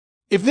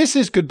If this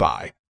is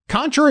goodbye,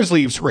 Contreras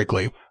leaves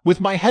Wrigley with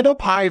my head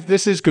up high. If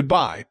this is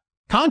goodbye,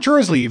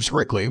 Contreras leaves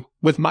Wrigley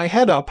with my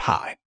head up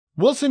high.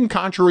 Willson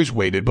Contreras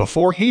waited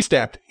before he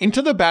stepped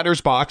into the batter's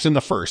box in the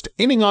first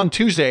inning on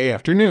Tuesday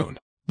afternoon.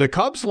 The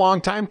Cubs'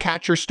 longtime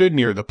catcher stood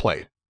near the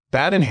plate,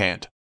 bat in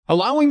hand,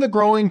 allowing the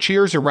growing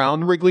cheers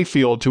around Wrigley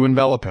Field to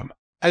envelop him.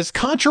 As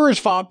Contreras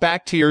fought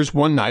back tears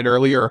one night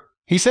earlier,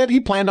 he said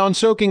he planned on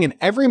soaking in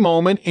every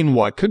moment in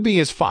what could be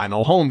his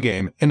final home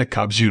game in a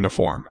Cubs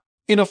uniform.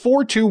 In a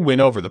 4-2 win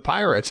over the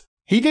Pirates,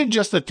 he did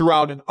just that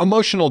throughout an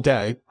emotional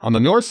day on the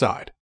north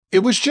side. It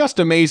was just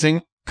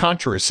amazing,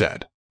 Contreras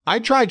said. I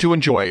tried to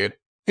enjoy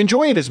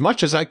it as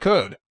much as I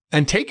could,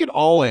 and take it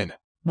all in.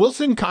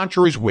 Willson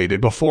Contreras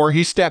waited before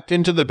he stepped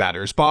into the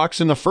batter's box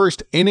in the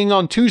first inning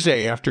on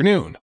Tuesday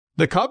afternoon.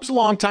 The Cubs'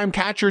 longtime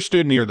catcher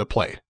stood near the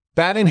plate,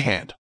 bat in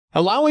hand,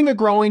 allowing the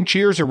growing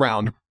cheers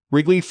around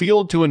Wrigley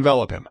Field to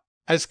envelop him.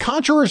 As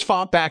Contreras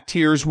fought back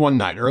tears one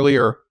night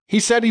earlier, he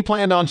said he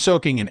planned on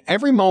soaking in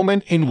every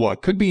moment in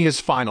what could be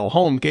his final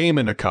home game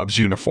in a Cubs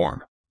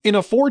uniform. In a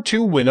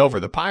 4-2 win over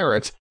the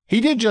Pirates,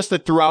 he did just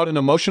that throughout an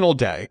emotional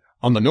day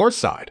on the north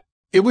side.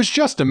 It was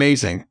just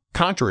amazing,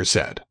 Contreras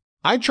said.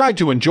 I tried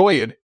to enjoy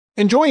it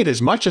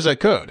as much as I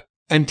could,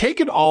 and take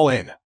it all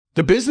in.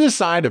 The business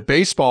side of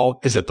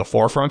baseball is at the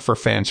forefront for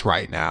fans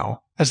right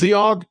now, as the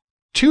Aug.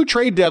 2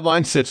 trade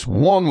deadline sits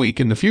 1 week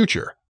in the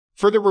future.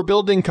 For the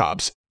rebuilding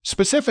Cubs,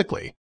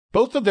 specifically,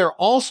 both of their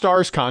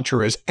all-stars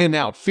Contreras and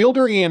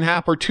outfielder Ian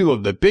Happ are two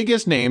of the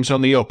biggest names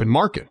on the open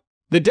market.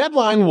 The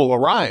deadline will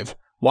arrive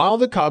while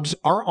the Cubs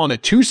are on a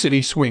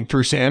two-city swing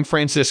through San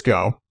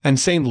Francisco and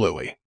St.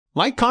 Louis.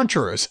 Like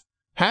Contreras,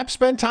 Happ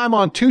spent time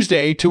on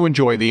Tuesday to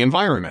enjoy the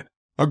environment.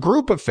 A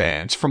group of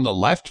fans from the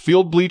left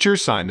field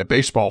bleachers signed a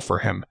baseball for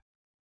him,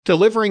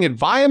 delivering it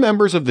via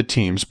members of the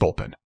team's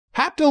bullpen.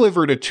 Happ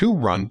delivered a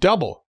 2-run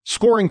double,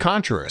 scoring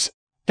Contreras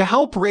to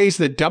help raise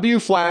the W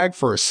flag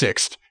for a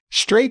 6th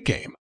straight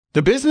game.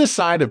 The business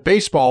side of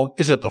baseball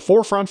is at the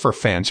forefront for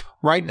fans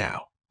right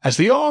now, as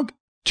the Aug.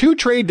 2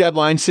 trade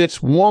deadline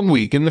sits 1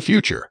 week in the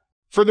future.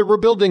 For the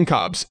rebuilding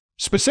Cubs,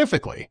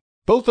 specifically,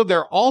 both of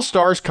their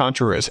all-stars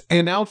Contreras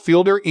and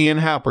outfielder Ian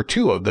Happ are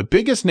two of the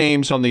biggest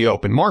names on the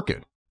open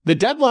market. The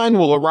deadline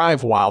will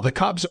arrive while the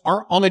Cubs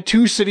are on a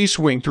two-city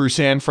swing through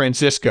San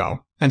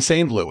Francisco and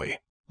St. Louis.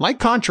 Like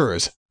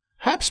Contreras,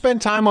 Happ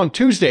spent time on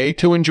Tuesday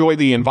to enjoy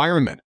the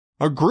environment.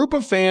 A group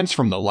of fans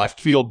from the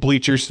left field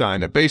bleachers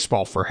signed a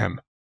baseball for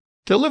him,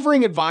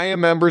 delivering it via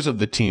members of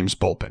the team's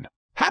bullpen.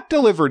 Happ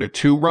delivered a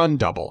 2-run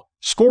double,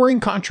 scoring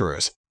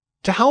Contreras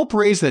to help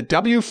raise the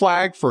W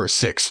flag for a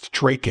 6th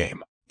straight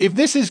game. If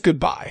this is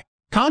goodbye,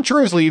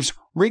 Contreras leaves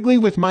Wrigley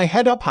with my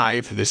head up high.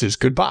 If this is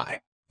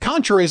goodbye,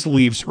 Contreras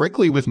leaves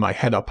Wrigley with my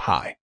head up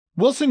high.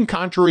 Willson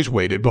Contreras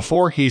waited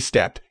before he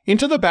stepped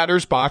into the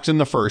batter's box in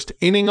the first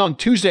inning on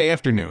Tuesday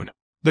afternoon.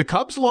 The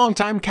Cubs'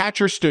 longtime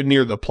catcher stood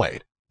near the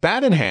plate,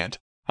 bat in hand,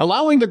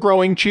 allowing the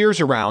growing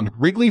cheers around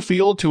Wrigley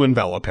Field to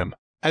envelop him.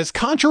 As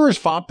Contreras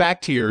fought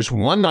back tears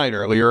one night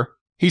earlier,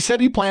 he said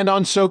he planned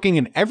on soaking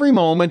in every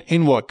moment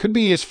in what could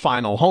be his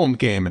final home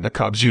game in a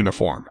Cubs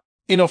uniform.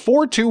 In a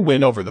 4-2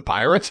 win over the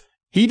Pirates,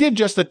 he did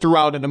just that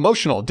throughout an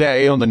emotional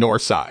day on the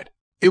north side.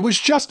 It was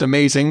just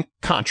amazing,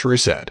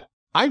 Contreras said.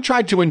 I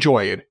tried to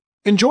enjoy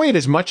it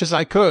as much as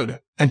I could,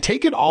 and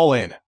take it all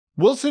in.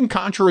 Willson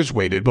Contreras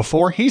waited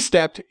before he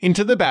stepped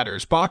into the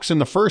batter's box in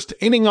the first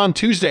inning on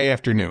Tuesday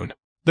afternoon.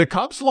 The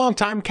Cubs'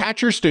 longtime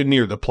catcher stood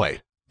near the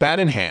plate, bat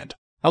in hand,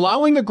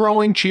 allowing the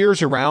growing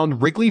cheers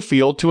around Wrigley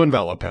Field to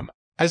envelop him.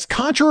 As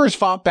Contreras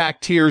fought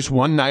back tears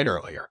one night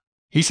earlier,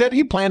 he said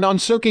he planned on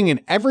soaking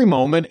in every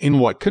moment in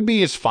what could be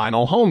his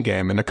final home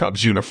game in a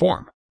Cubs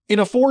uniform. In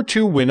a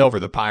 4-2 win over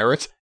the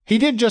Pirates, he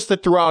did just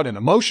that throughout an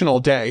emotional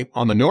day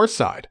on the north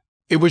side.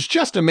 It was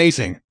just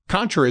amazing,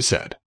 Contreras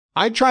said.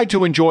 I tried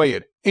to enjoy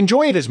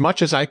it as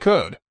much as I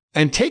could,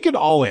 and take it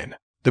all in.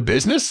 The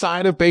business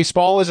side of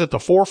baseball is at the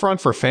forefront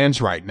for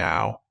fans right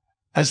now,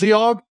 as the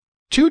Aug.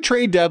 2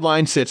 trade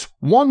deadline sits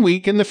 1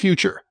 week in the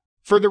future.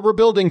 For the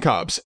rebuilding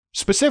Cubs,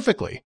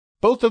 specifically,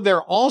 both of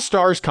their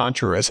all-stars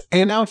Contreras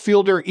and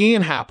outfielder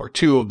Ian Happ are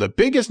two of the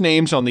biggest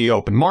names on the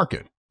open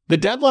market. The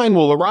deadline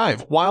will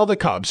arrive while the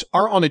Cubs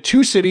are on a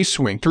two-city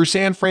swing through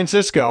San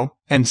Francisco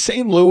and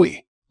St.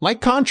 Louis. Like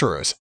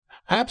Contreras,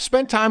 Happ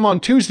spent time on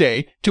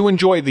Tuesday to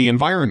enjoy the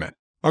environment.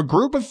 A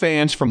group of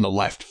fans from the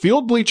left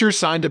field bleachers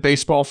signed a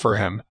baseball for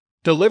him,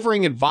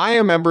 delivering it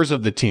via members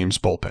of the team's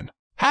bullpen.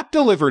 Happ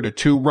delivered a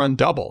 2-run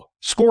double,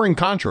 scoring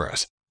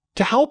Contreras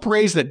to help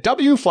raise the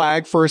W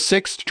flag for a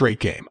 6th straight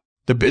game.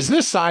 The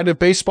business side of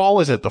baseball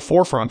is at the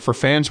forefront for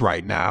fans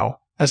right now,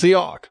 as the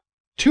Aug.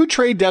 2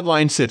 trade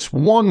deadline sits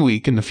 1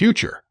 week in the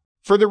future.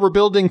 For the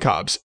rebuilding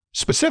Cubs,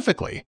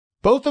 specifically,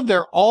 both of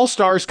their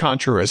all-stars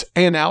Contreras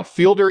and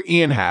outfielder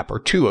Ian Happ are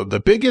two of the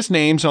biggest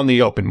names on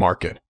the open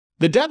market.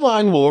 The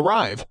deadline will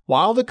arrive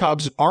while the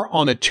Cubs are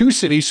on a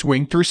two-city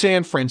swing through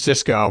San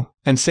Francisco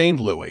and St.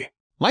 Louis.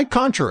 Like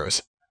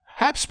Contreras,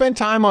 Happ spent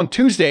time on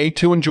Tuesday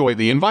to enjoy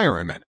the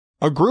environment.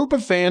 A group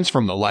of fans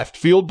from the left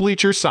field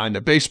bleachers signed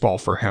a baseball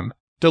for him,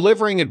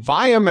 delivering it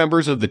via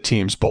members of the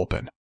team's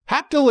bullpen.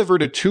 Happ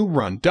delivered a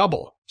 2-run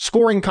double,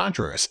 scoring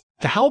Contreras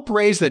to help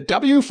raise the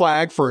W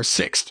flag for a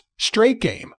 6th straight game.